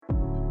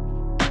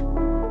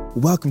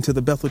Welcome to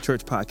the Bethel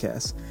Church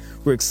Podcast.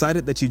 We're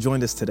excited that you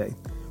joined us today.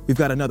 We've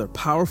got another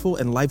powerful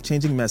and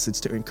life-changing message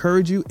to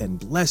encourage you and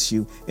bless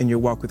you in your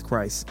walk with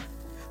Christ.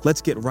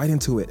 Let's get right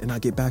into it, and I'll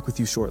get back with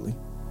you shortly.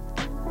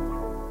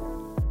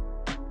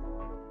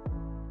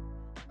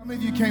 How many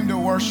of you came to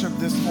worship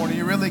this morning?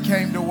 You really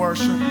came to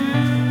worship?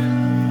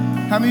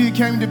 How many of you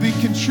came to be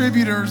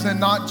contributors and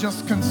not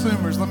just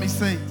consumers? Let me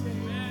see.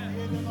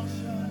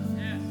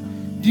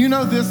 Do you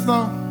know this,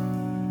 though?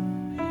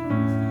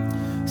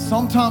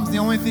 Sometimes the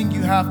only thing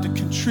you have to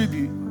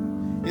contribute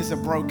is a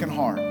broken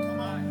heart.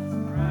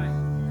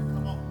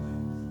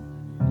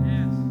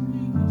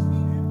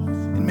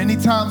 And many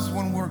times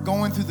when we're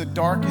going through the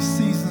darkest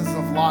seasons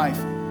of life,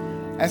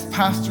 as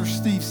Pastor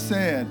Steve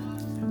said,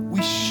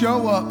 we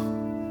show up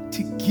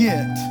to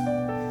get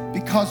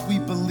because we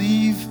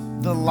believe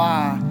the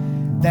lie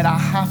that I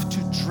have to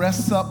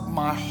dress up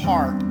my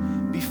heart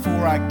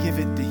before I give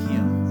it to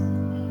Him.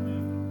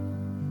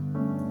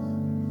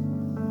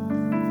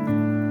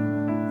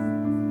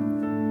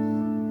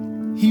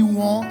 He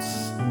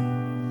wants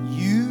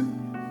you,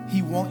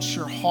 He wants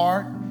your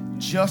heart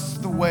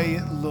just the way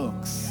it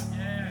looks.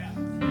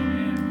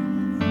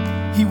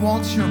 He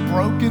wants your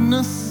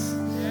brokenness.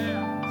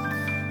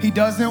 He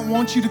doesn't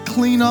want you to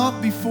clean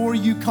up before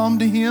you come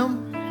to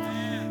Him.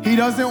 He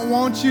doesn't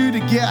want you to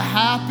get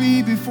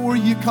happy before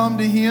you come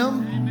to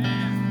Him.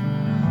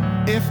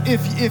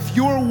 If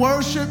your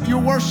worship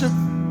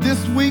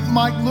this week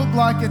might look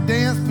like a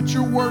dance, but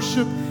your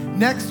worship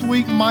next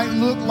week might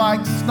look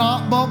like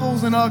snot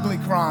bubbles and ugly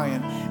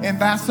crying, and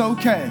that's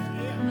okay.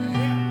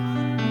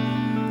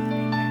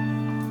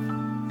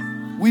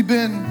 We've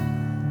been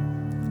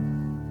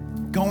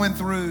going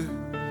through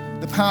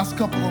the past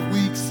couple of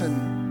weeks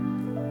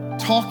and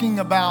talking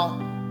about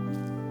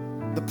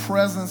the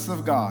presence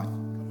of God.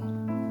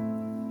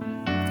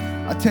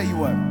 I tell you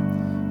what,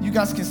 you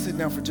guys can sit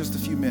down for just a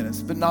few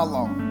minutes, but not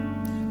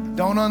long.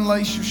 Don't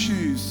unlace your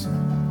shoes.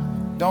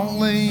 Don't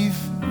leave,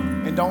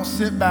 and don't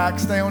sit back.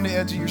 Stay on the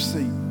edge of your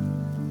seat.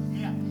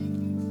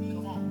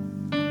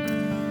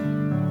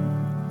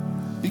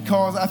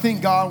 Because I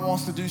think God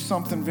wants to do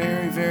something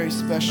very, very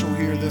special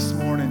here this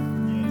morning.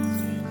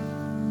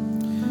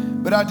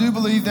 But I do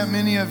believe that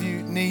many of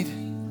you need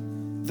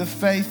the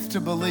faith to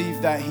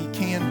believe that He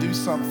can do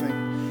something.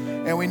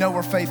 And we know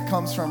where faith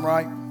comes from,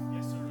 right?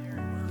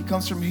 It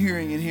comes from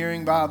hearing, and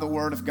hearing by the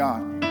Word of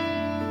God.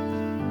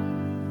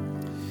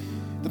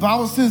 The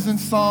Bible says in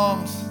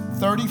Psalms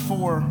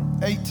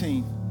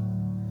 34:18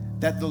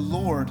 that the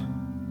Lord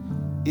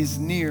is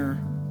near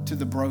to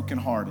the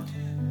brokenhearted,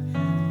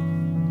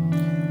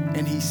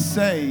 and He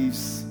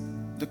saves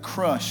the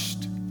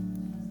crushed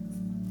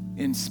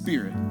in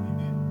spirit.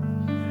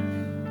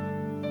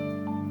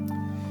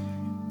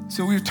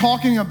 So we're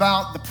talking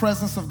about the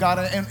presence of God,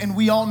 and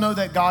we all know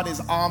that God is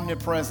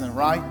omnipresent,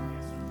 right?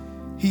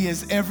 He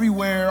is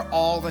everywhere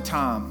all the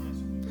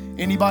time.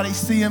 Anybody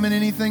see Him in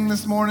anything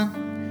this morning?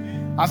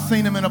 I've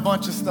seen Him in a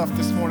bunch of stuff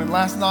this morning.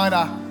 Last night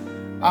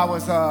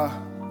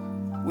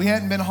we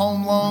hadn't been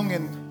home long,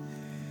 and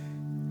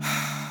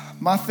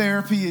my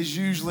therapy is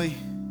usually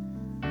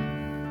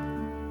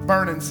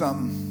burning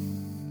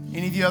something.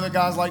 Any of you other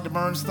guys like to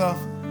burn stuff?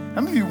 How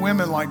many of you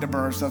women like to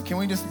burn stuff? Can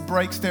we just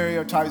break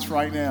stereotypes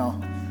right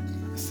now?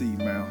 I see you,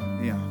 Mel.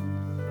 Yeah.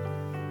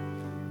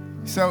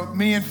 So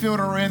me and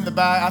Fielder were in the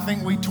back. I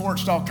think we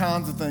torched all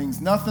kinds of things.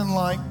 Nothing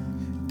like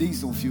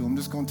diesel fuel, I'm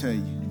just going to tell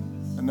you.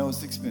 I know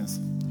it's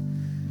expensive.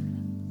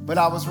 But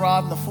I was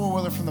riding the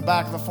four-wheeler from the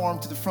back of the farm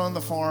to the front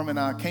of the farm, and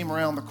I came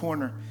around the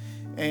corner,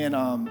 and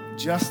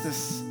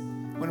Justice,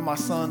 one of my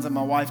sons, and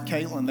my wife,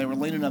 Caitlin, they were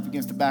leaning up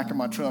against the back of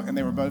my truck, and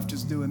they were both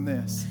just doing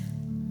this.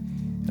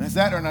 And I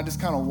sat there, and I just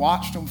kind of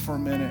watched them for a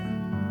minute,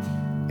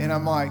 and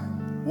I'm like,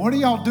 what are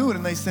y'all doing?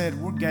 And they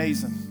said, we're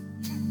gazing.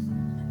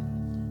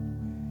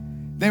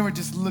 They were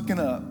just looking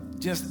up,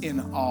 just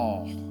in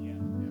awe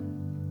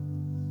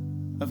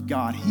of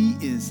God. He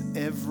is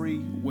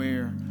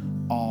everywhere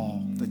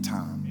all the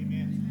time.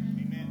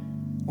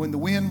 When the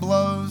wind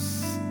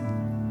blows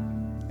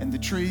and the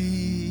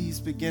trees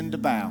begin to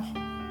bow,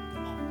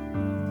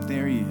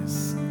 there He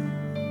is.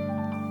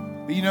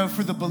 But you know,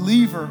 for the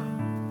believer,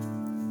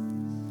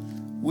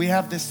 we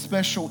have this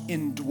special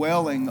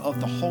indwelling of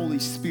the Holy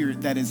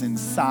Spirit that is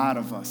inside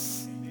of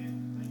us.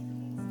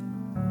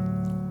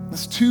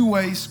 There's two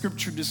ways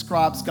Scripture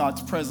describes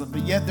God's presence,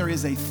 but yet there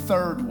is a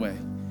third way,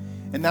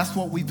 and that's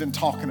what we've been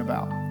talking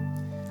about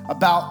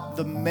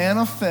the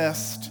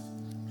manifest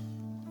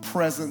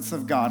presence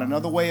of God.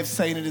 Another way of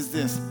saying it is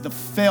this: the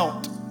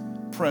felt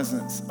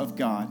presence of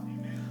God.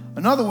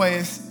 Another way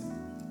is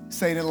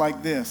saying it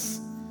like this: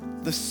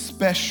 the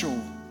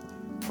special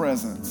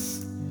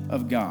presence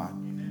of God.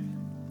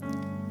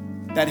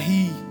 That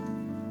He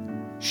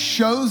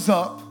shows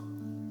up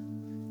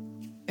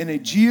in a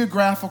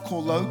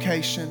geographical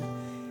location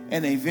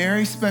in a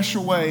very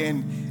special way.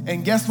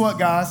 And guess what,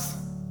 guys?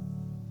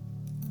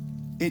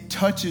 It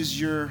touches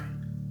your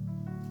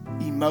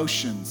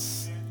emotions.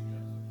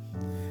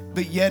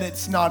 But yet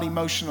it's not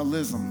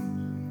emotionalism.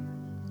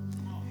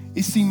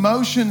 It's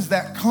emotions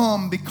that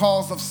come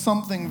because of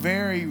something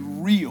very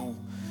real,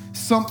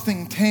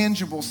 something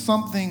tangible,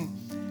 something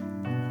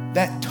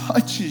that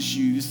touches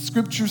you.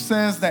 Scripture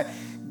says that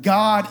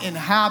God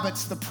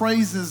inhabits the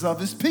praises of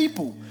his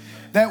people,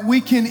 that we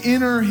can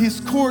enter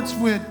his courts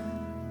with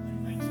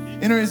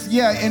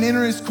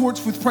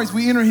praise.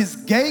 We enter his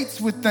gates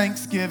with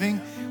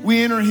thanksgiving.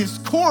 We enter his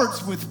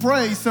courts with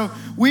praise. So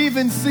we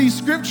even see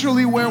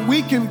scripturally where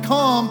we can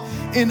come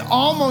in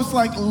almost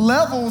like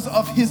levels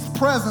of his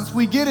presence.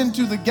 We get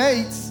into the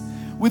gates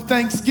with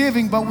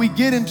thanksgiving, but we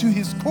get into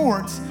his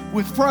courts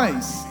with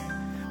praise.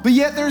 But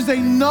yet there's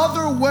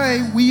another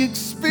way we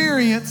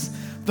experience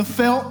the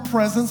felt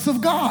presence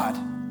of God.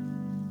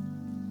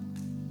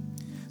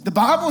 The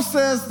Bible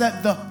says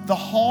that the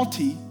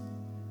haughty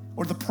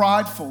or the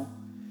prideful,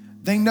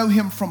 they know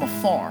him from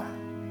afar.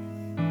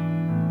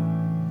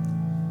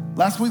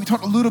 Last week we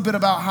talked a little bit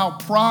about how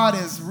pride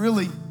is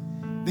really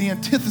the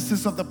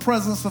antithesis of the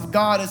presence of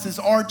God as his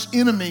arch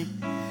enemy,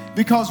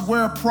 because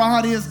where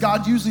pride is,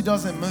 God usually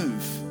doesn't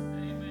move.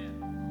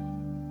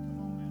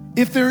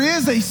 If there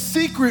is a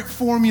secret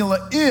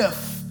formula,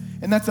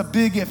 and that's a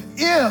big if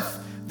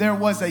there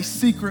was a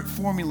secret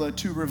formula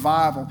to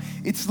revival,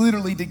 it's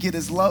literally to get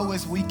as low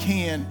as we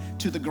can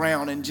to the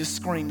ground and just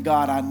scream,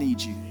 God, I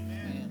need you.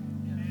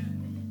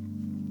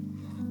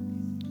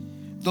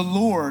 The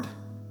Lord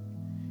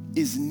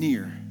is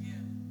near.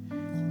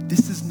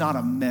 This is not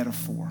a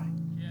metaphor.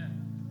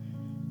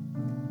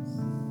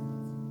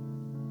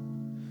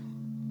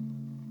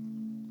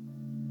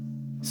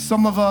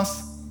 Some of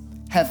us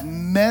have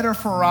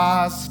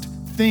metaphorized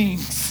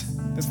things,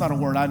 that's not a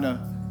word, I know,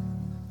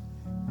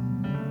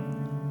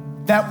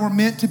 that were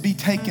meant to be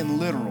taken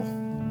literal.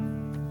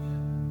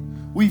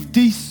 We've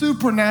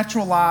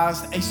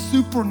desupernaturalized a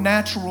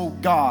supernatural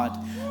God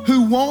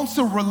who wants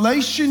a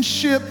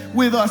relationship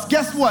with us.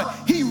 Guess what?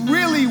 He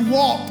really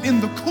walked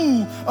in the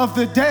cool of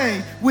the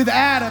day with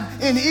Adam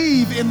and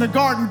Eve in the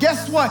garden.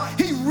 Guess what?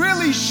 He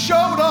really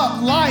showed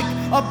up like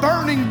a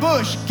burning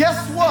bush.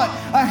 Guess what?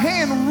 A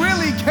hand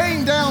really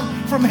came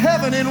down from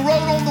heaven and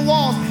wrote on the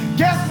walls.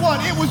 Guess what?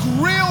 It was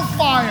real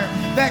fire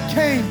that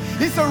came.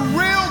 It's a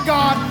real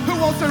God who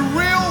wants a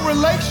real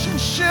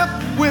relationship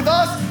with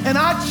us. And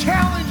I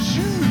challenge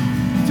you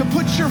to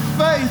put your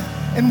faith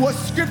in what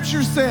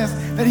Scripture says,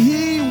 that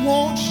he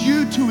wants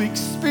you to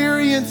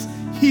experience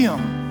him.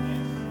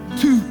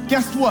 To,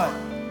 guess what?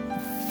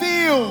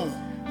 Feel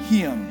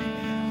him.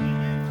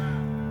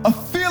 A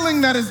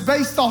feeling that is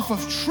based off of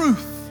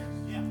truth.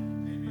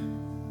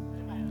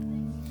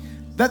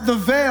 That the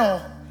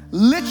veil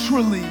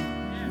literally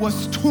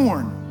was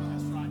torn.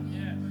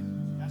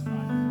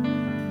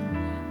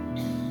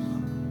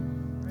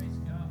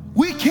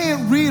 We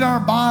can't read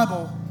our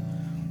Bible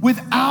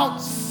without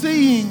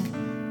seeing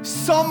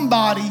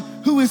somebody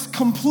who is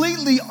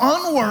completely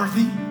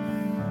unworthy,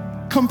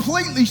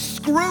 completely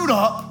screwed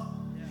up,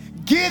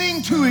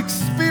 getting to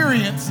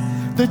experience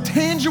the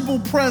tangible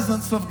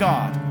presence of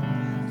God.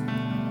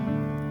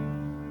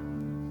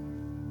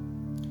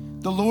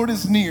 The Lord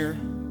is near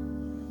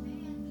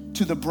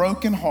to the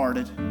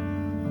brokenhearted,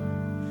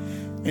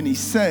 and he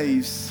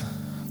saves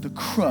the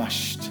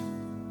crushed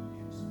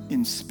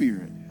in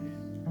spirit.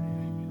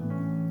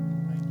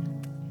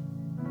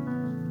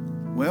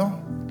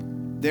 Well,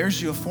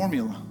 there's your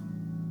formula.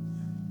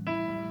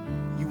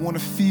 You want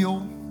to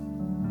feel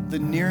the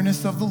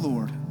nearness of the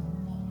Lord.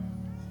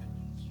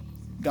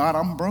 God,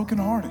 I'm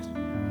brokenhearted.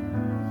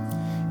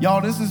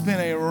 Y'all, this has been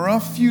a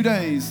rough few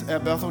days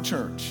at Bethel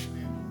Church.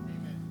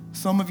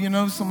 Some of you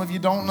know, some of you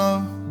don't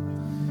know.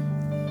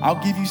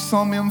 I'll give you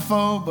some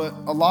info, but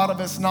a lot of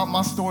it's not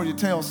my story to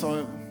tell,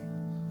 so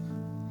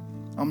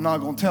I'm not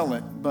going to tell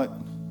it. But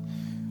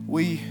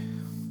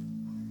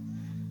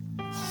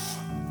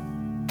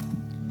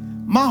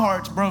my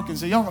heart's broken,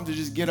 so y'all have to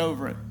just get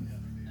over it.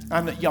 I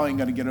know y'all ain't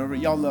got to get over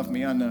it. Y'all love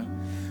me, I know.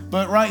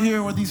 But right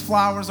here where these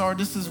flowers are,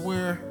 this is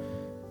where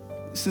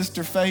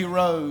Sister Faye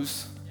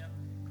Rose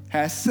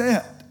has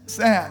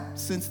sat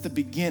since the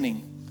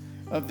beginning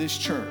of this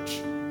church.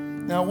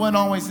 Now, it wasn't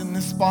always in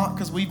this spot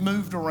because we've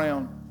moved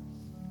around.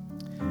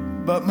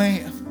 But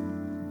man,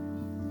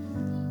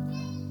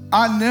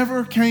 I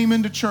never came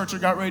into church or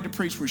got ready to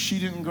preach where she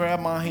didn't grab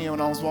my hand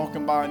when I was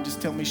walking by and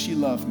just tell me she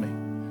loved me.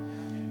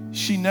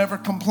 She never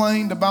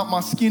complained about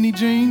my skinny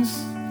jeans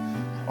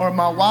or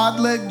my wide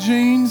leg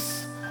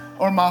jeans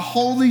or my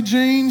holy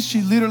jeans.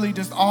 She literally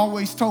just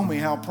always told me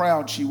how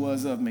proud she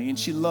was of me and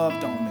she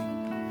loved on me.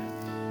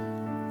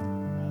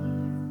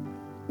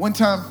 One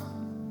time,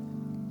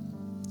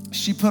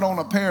 she put on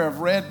a pair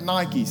of red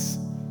Nikes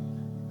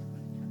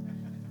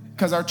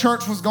because our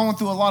church was going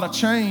through a lot of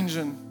change,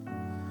 and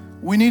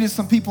we needed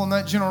some people in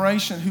that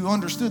generation who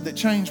understood that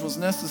change was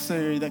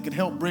necessary, that could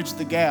help bridge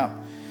the gap.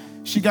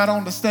 She got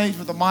on the stage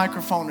with a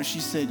microphone and she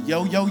said,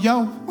 yo, yo,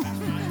 yo.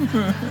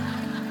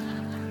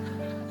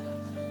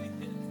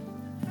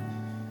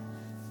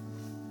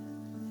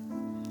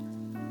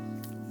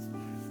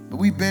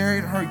 We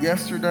buried her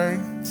yesterday,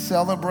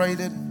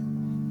 celebrated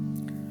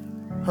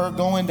her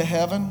going to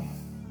heaven.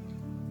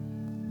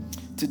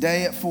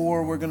 Today at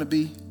 4, we're going to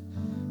be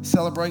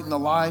celebrating the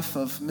life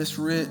of Miss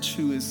Rich,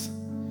 who is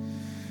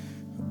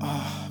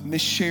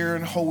Miss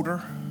Sharon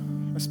Holder.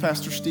 That's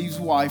Pastor Steve's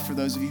wife, for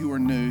those of you who are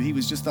new. He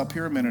was just up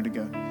here a minute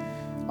ago.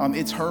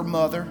 It's her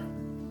mother.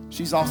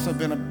 She's also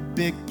been a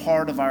big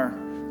part of our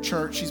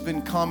church. She's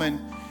been coming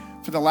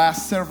for the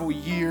last several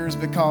years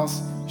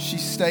because she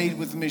stayed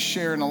with Miss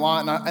Sharon a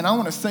lot. And I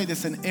want to say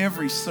this in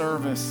every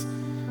service.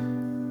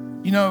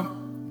 You know,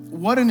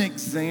 what an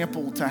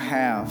example to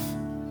have.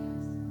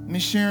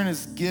 Miss Sharon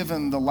has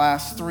given the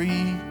last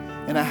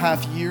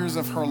 3.5 years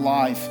of her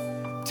life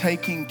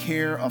taking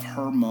care of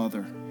her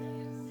mother.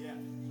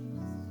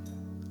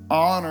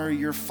 Honor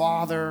your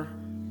father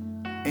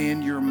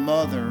and your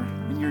mother,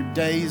 and your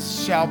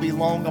days shall be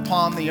long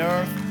upon the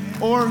earth.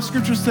 Or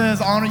scripture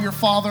says, honor your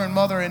father and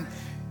mother, and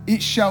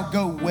it shall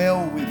go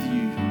well with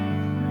you.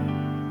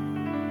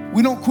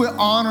 We don't quit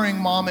honoring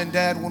mom and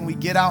dad when we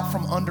get out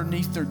from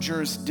underneath their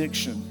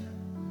jurisdiction.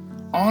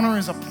 Honor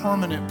is a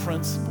permanent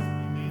principle.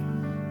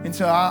 And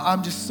so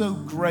I'm just so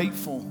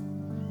grateful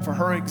for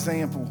her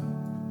example.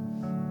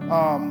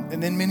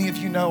 And then many of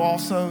you know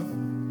also,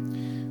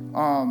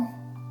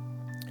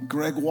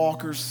 Greg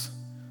Walker's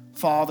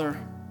father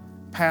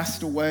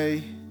passed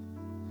away.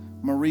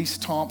 Maurice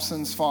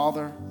Thompson's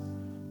father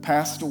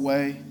passed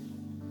away.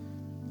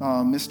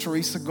 Miss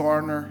Teresa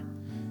Gardner,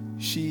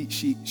 she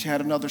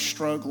had another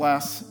stroke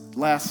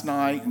last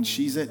night, and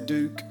she's at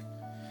Duke.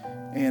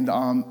 And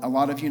a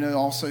lot of you know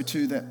also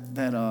too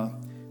that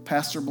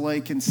Pastor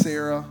Blake and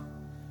Sarah,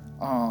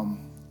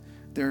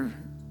 their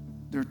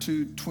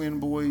 2 twin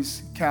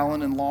boys,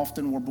 Callan and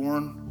Lofton, were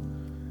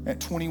born at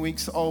 20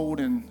 weeks old,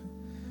 and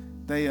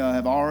they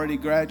have already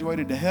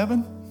graduated to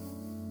heaven.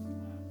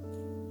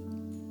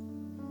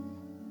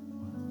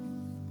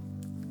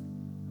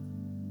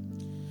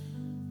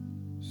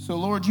 So,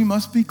 Lord, you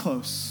must be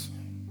close.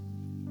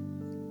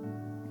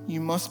 You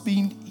must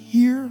be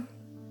here.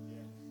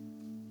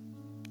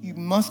 You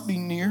must be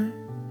near.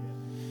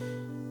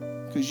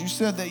 Because you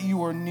said that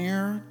you are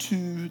near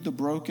to the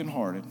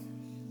brokenhearted.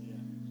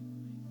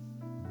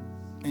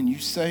 And you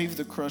save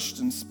the crushed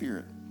in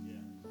spirit.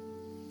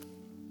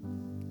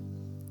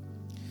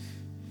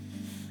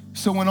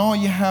 So when all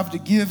you have to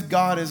give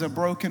God is a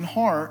broken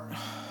heart,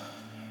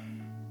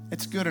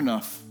 it's good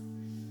enough.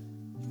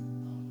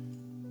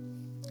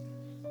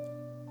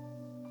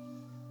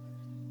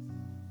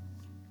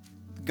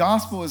 The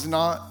gospel is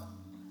not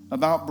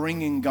about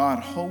bringing God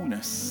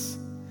wholeness.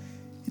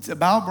 It's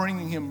about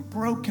bringing him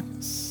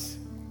brokenness.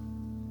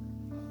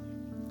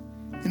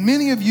 And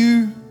many of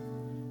you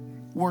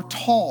were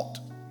taught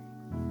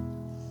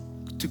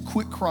to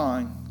quit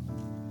crying,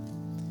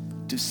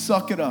 to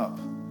suck it up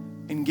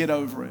and get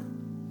over it.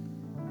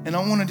 And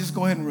I want to just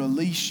go ahead and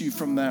release you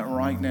from that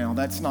right now.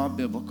 That's not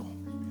biblical.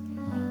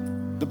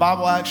 The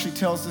Bible actually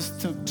tells us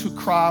to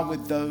cry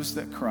with those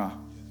that cry.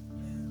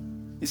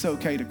 It's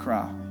okay to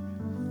cry.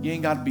 You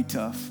ain't got to be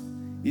tough.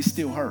 It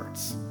still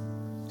hurts.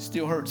 It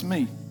still hurts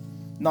me.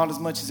 Not as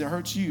much as it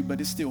hurts you,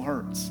 but it still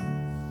hurts.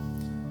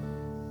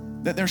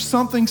 That there's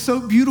something so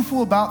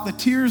beautiful about the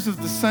tears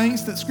of the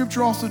saints that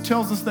Scripture also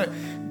tells us that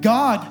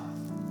God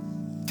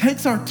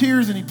takes our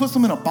tears and he puts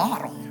them in a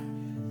bottle.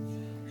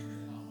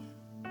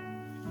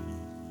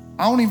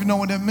 I don't even know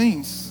what that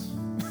means.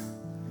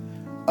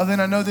 Other than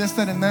I know this,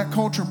 that in that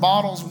culture,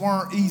 bottles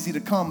weren't easy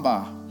to come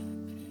by.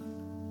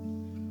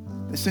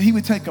 So he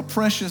would take a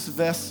precious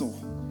vessel,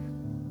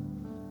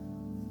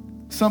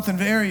 something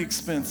very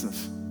expensive,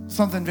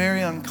 something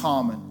very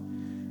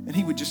uncommon, and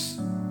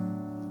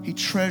he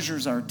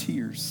treasures our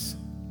tears.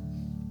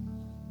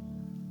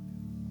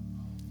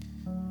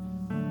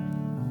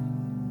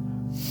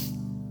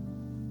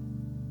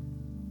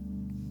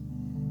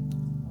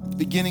 At the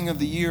beginning of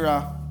the year,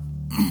 I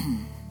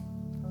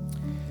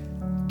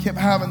kept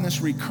having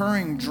this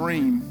recurring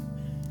dream.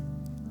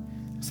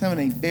 I was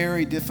having a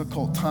very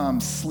difficult time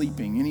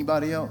sleeping.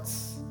 Anybody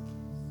else?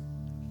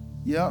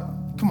 Yep.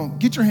 Come on,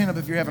 get your hand up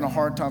if you're having a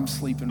hard time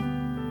sleeping.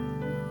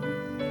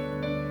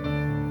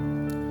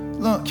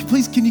 Look,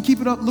 please, can you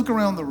keep it up? Look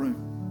around the room.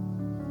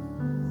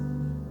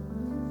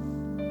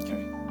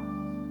 Okay.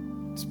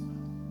 Let's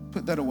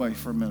put that away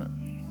for a minute.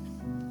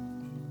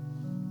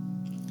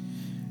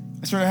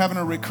 I started having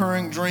a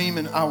recurring dream,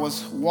 and I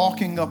was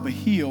walking up a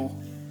hill,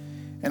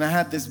 and I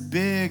had this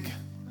big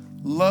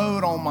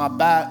load on my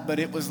back, but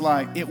it was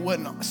like, it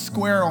wasn't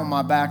square on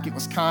my back. It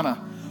was kind of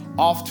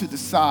off to the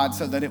side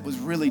so that it was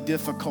really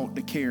difficult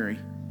to carry.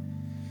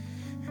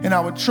 And I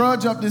would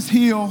trudge up this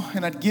hill,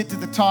 and I'd get to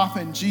the top,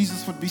 and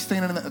Jesus would be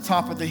standing at the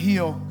top of the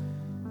hill,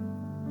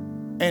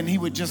 and he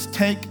would just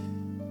take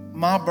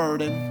my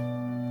burden,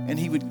 and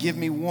he would give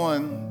me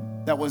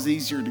one that was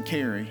easier to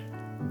carry.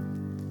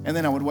 And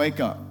then I would wake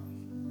up.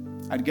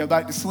 I'd go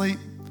back to sleep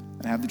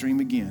and have the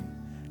dream again.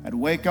 I'd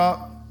wake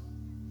up,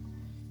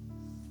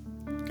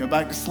 go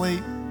back to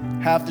sleep,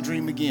 have the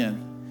dream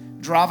again.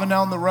 Driving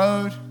down the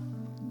road,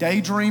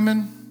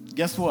 daydreaming,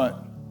 guess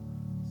what?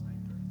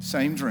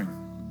 Same dream.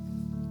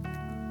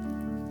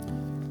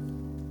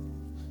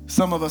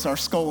 Some of us, our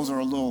skulls are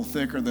a little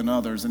thicker than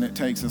others, and it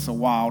takes us a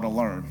while to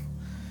learn.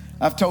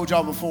 I've told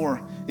y'all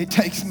before, It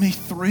takes me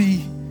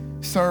 3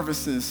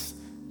 services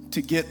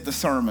to get the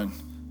sermon.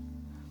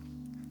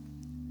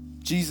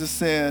 Jesus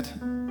said,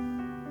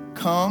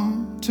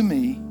 "Come to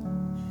me,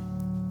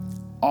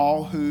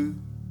 all who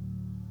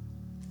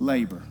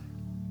labor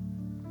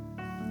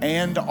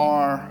and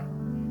are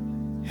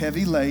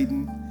heavy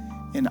laden,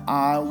 and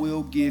I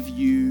will give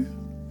you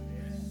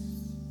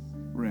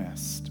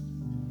rest."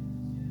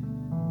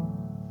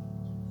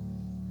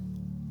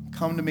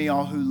 Come to me,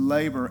 all who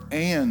labor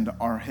and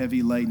are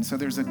heavy laden. So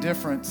there's a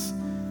difference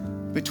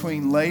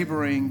between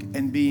laboring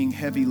and being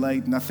heavy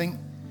laden. I think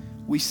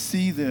we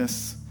see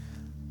this.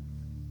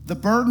 The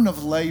burden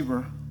of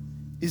labor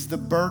is the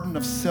burden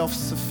of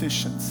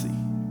self-sufficiency.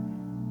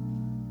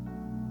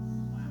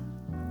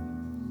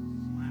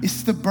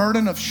 It's the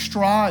burden of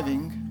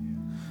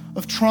striving,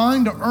 of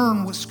trying to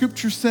earn what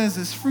Scripture says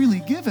is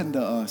freely given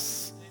to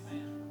us.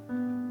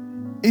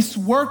 It's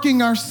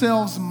working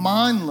ourselves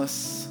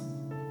mindless,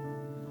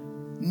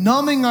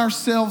 numbing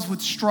ourselves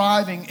with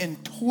striving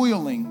and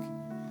toiling,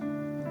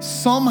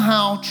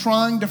 somehow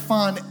trying to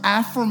find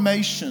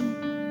affirmation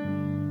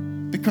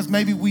because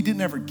maybe we didn't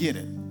ever get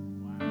it.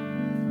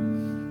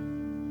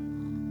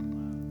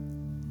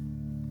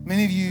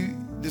 Many of you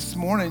this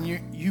morning,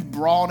 you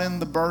brought in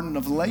the burden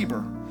of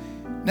labor.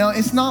 Now,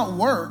 it's not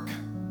work,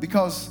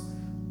 because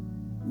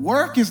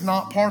work is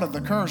not part of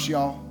the curse,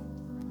 y'all.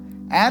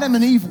 Adam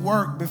and Eve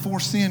worked before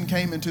sin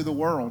came into the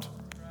world.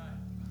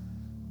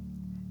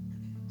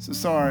 So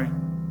sorry,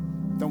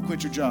 don't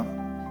quit your job.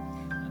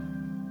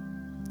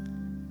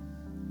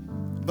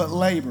 But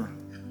labor,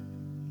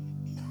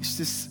 it's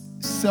this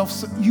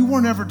you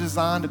weren't ever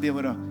designed to be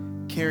able to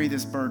carry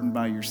this burden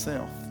by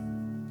yourself.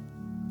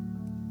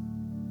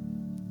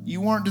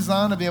 You weren't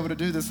designed to be able to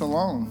do this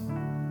alone.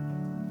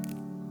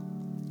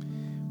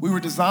 We were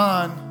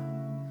designed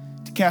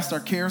to cast our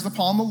cares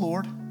upon the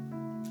Lord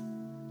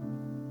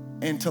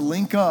and to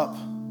link up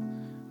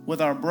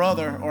with our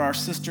brother or our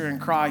sister in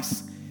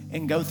Christ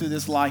and go through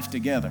this life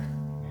together.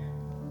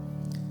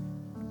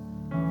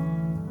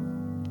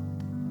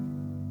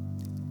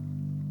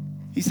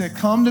 He said,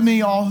 "Come to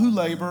me, all who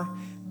labor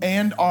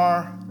and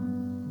are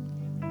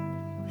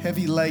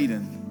heavy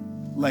laden.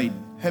 I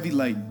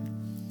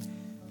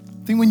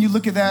think when you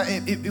look at that,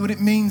 what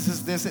it means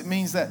is this. It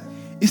means that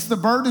it's the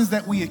burdens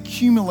that we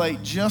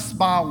accumulate just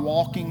by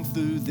walking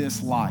through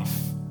this life.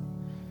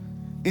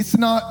 It's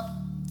not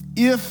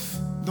if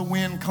the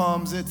wind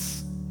comes,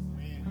 it's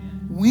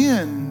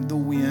when the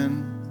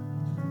wind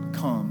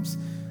comes.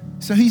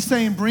 So he's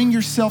saying, bring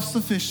your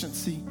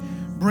self-sufficiency,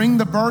 bring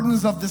the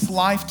burdens of this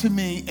life to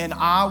me, and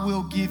I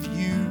will give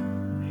you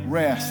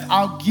rest.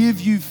 I'll give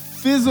you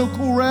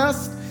physical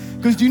rest,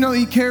 because you know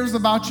he cares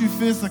about you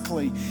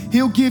physically.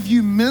 He'll give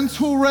you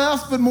mental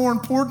rest, but more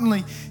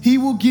importantly, he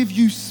will give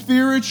you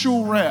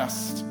spiritual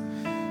rest.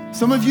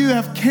 Some of you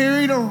have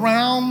carried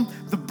around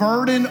the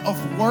burden of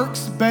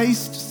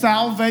works-based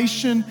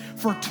salvation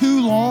for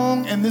too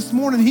long, and this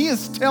morning he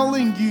is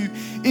telling you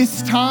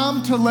it's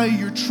time to lay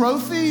your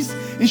trophies,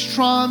 it's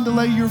time to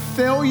lay your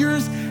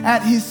failures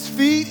at his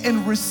feet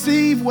and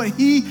receive what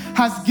he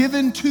has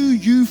given to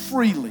you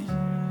freely.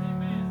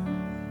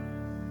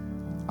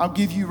 I'll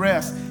give you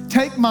rest.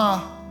 Take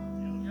my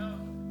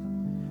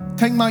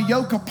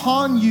yoke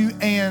upon you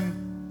and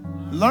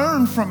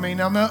learn from me.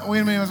 Now,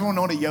 wait a minute, I don't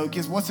know what a yoke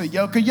is. What's a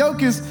yoke? A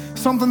yoke is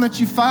something that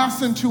you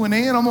fasten to an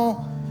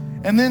animal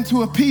and then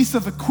to a piece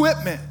of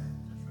equipment.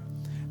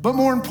 But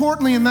more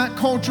importantly, in that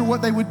culture,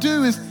 what they would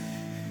do is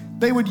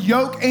they would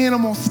yoke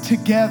animals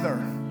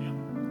together.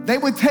 They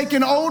would take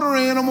an older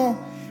animal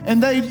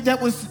and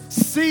that was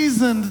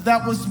seasoned,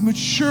 that was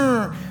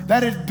mature,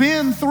 that had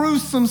been through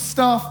some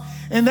stuff,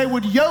 and they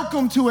would yoke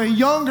them to a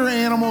younger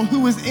animal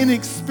who was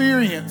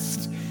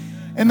inexperienced.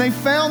 And they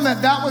found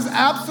that was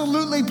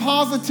absolutely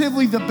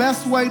positively the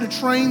best way to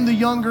train the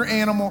younger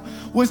animal,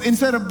 was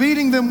instead of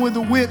beating them with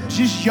a whip,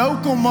 just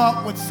yoke them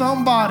up with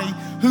somebody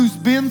who's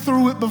been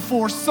through it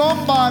before,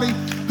 somebody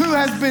who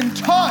has been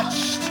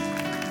touched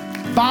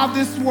by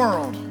this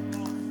world.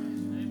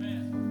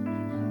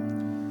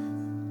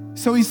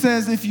 So he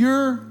says, if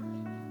you're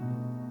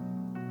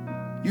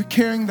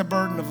carrying the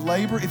burden of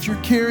labor, if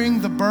you're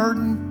carrying the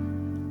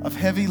burden of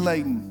heavy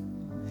laden,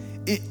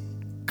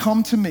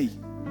 come to me,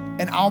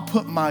 and I'll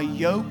put my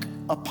yoke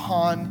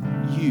upon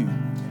you.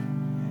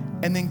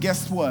 And then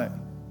guess what?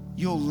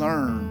 You'll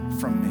learn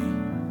from me.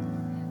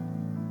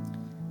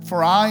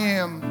 For I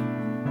am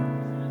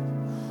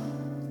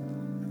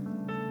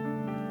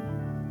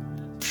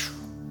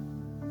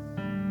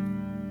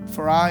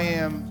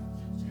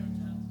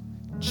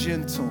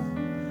gentle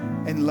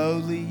and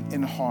lowly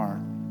in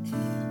heart.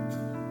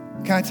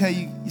 Can I tell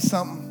you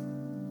something?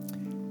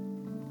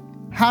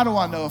 How do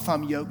I know if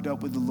I'm yoked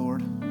up with the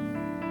Lord?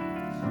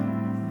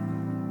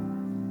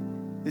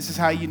 This is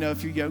how you know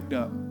if you're yoked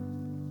up.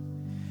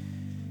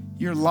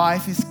 Your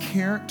life is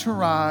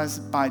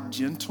characterized by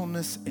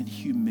gentleness and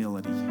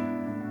humility.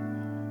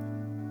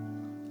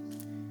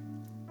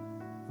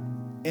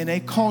 In a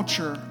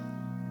culture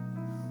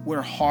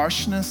where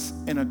harshness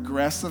and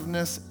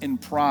aggressiveness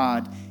and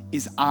pride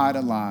is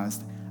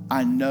idolized,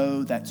 I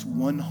know that's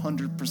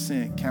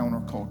 100%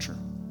 counterculture.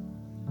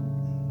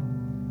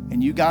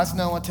 And you guys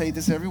know I tell you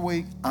this every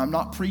week. I'm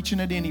not preaching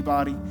at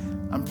anybody.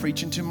 I'm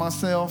preaching to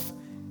myself,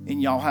 and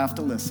y'all have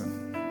to listen.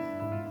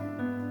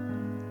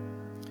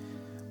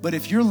 But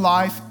if your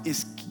life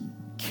is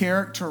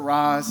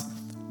characterized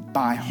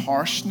by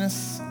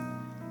harshness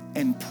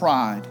and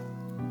pride,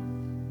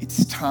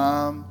 it's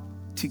time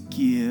to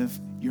give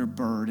your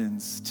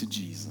burdens to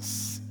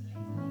Jesus.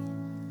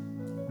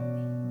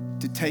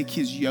 To take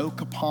his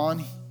yoke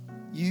upon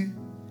you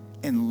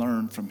and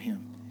learn from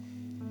him.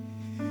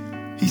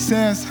 He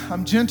says,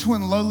 I'm gentle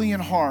and lowly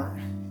in heart.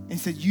 And he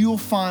said, you'll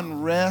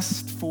find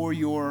rest for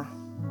your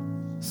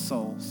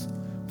souls.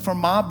 For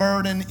my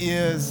burden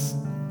is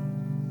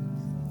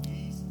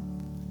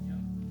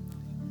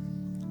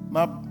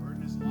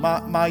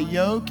my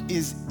yoke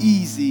is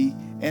easy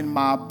and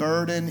my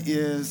burden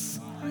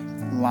is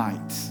light.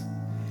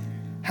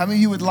 How many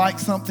of you would like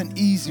something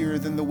easier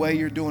than the way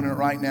you're doing it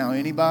right now?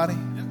 Anybody?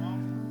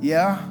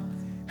 Yeah?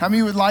 How many of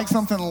you would like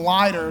something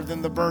lighter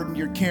than the burden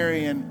you're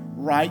carrying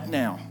right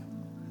now?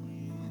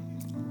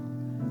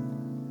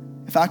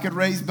 If I could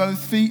raise both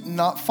feet and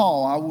not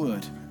fall, I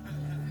would.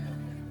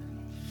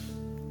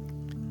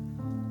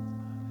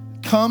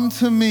 Come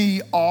to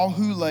me, all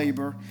who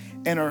labor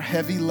and are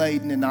heavy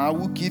laden, and I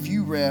will give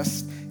you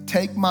rest.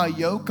 Take my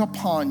yoke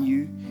upon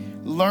you.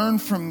 Learn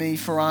from me,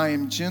 for I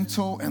am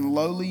gentle and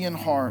lowly in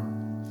heart,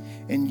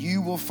 and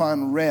you will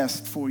find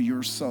rest for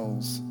your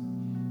souls.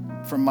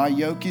 For my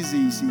yoke is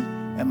easy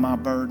and my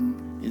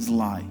burden is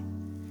light.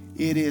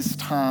 It is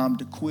time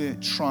to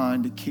quit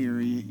trying to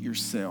carry it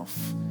yourself.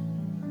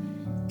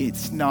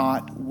 It's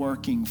not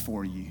working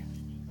for you.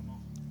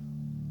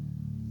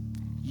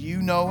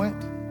 You know it.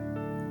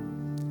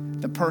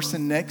 The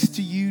person next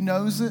to you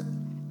knows it.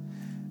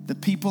 The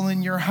people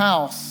in your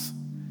house,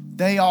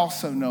 they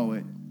also know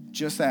it.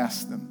 Just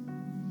ask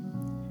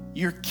them.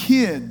 Your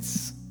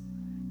kids,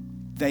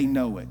 they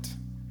know it.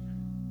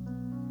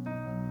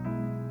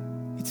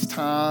 It's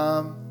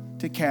time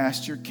to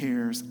cast your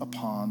cares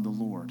upon the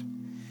Lord.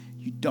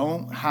 You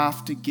don't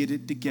have to get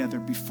it together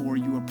before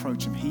you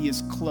approach him. He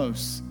is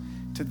close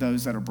to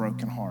those that are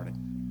brokenhearted.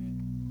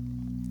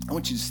 I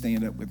want you to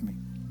stand up with me.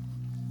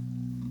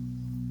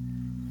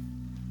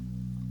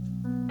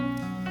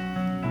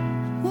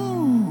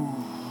 Woo.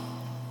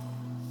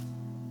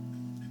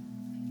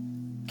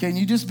 Can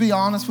you just be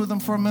honest with them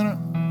for a minute?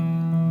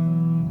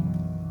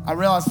 I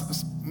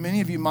realize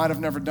many of you might have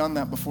never done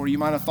that before. You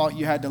might have thought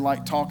you had to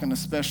like talk in a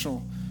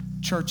special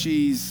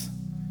churchese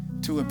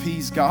to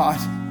appease God.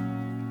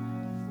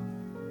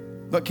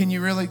 But can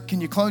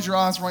you close your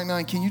eyes right now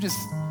and can you just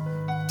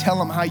tell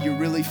them how you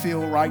really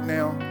feel right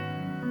now?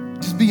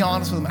 Just be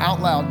honest with them out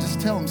loud. Just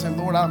tell them, say,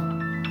 Lord,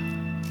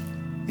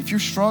 if you're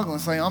struggling,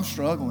 say, I'm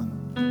struggling.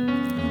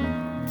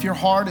 If your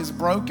heart is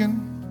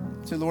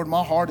broken, say, Lord,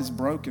 my heart is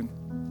broken.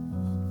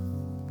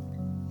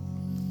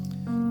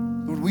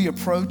 Lord, we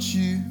approach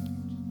you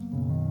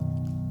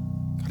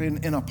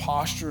in a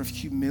posture of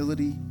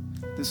humility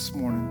this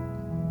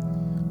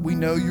morning. We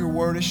know your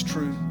word is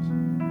true.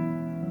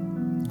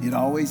 It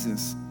always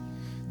is.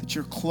 That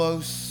you're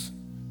close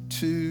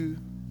to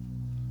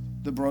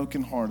the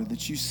brokenhearted,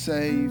 that you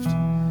saved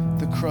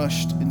the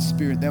crushed in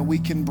spirit, that we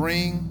can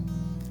bring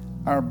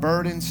our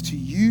burdens to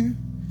you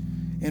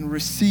and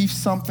receive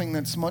something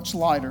that's much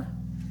lighter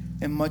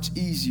and much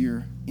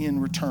easier in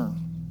return.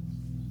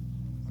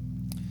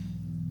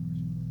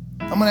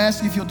 I'm going to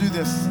ask you if you'll do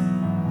this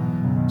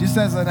just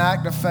as an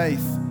act of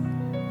faith.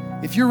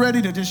 If you're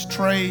ready to just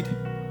trade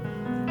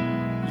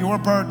your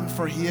burden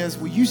for his,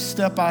 will you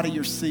step out of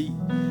your seat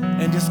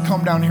and just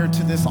come down here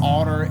to this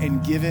altar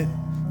and give it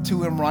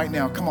to him right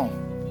now? Come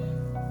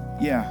on.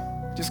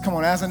 Yeah, just come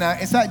on. As an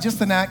act, it's not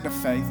just an act of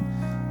faith.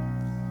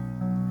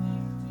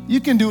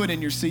 You can do it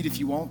in your seat if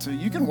you want to.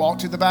 You can walk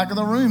to the back of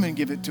the room and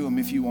give it to him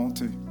if you want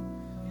to.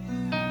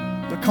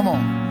 But come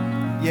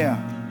on. Yeah.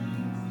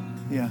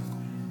 Yeah.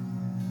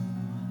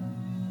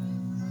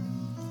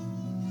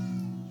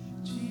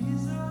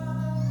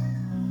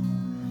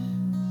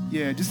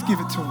 Yeah, just give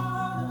it to him.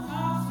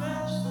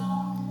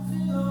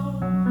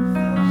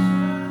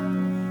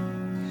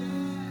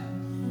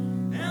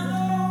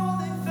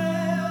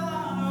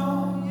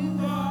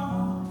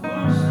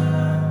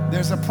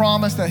 There's a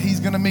promise that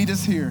he's going to meet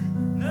us here.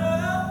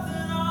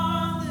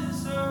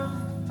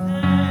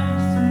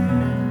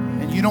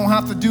 And you don't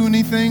have to do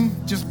anything.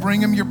 Just bring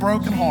him your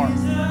broken heart.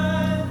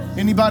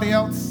 Anybody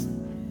else?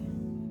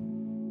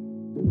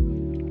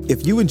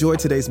 If you enjoyed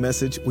today's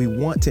message, we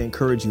want to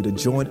encourage you to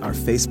join our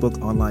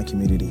Facebook online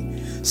community.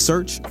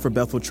 Search for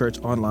Bethel Church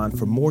Online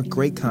for more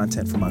great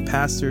content from our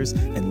pastors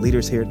and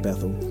leaders here at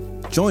Bethel.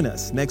 Join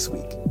us next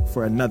week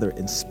for another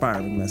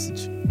inspiring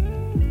message.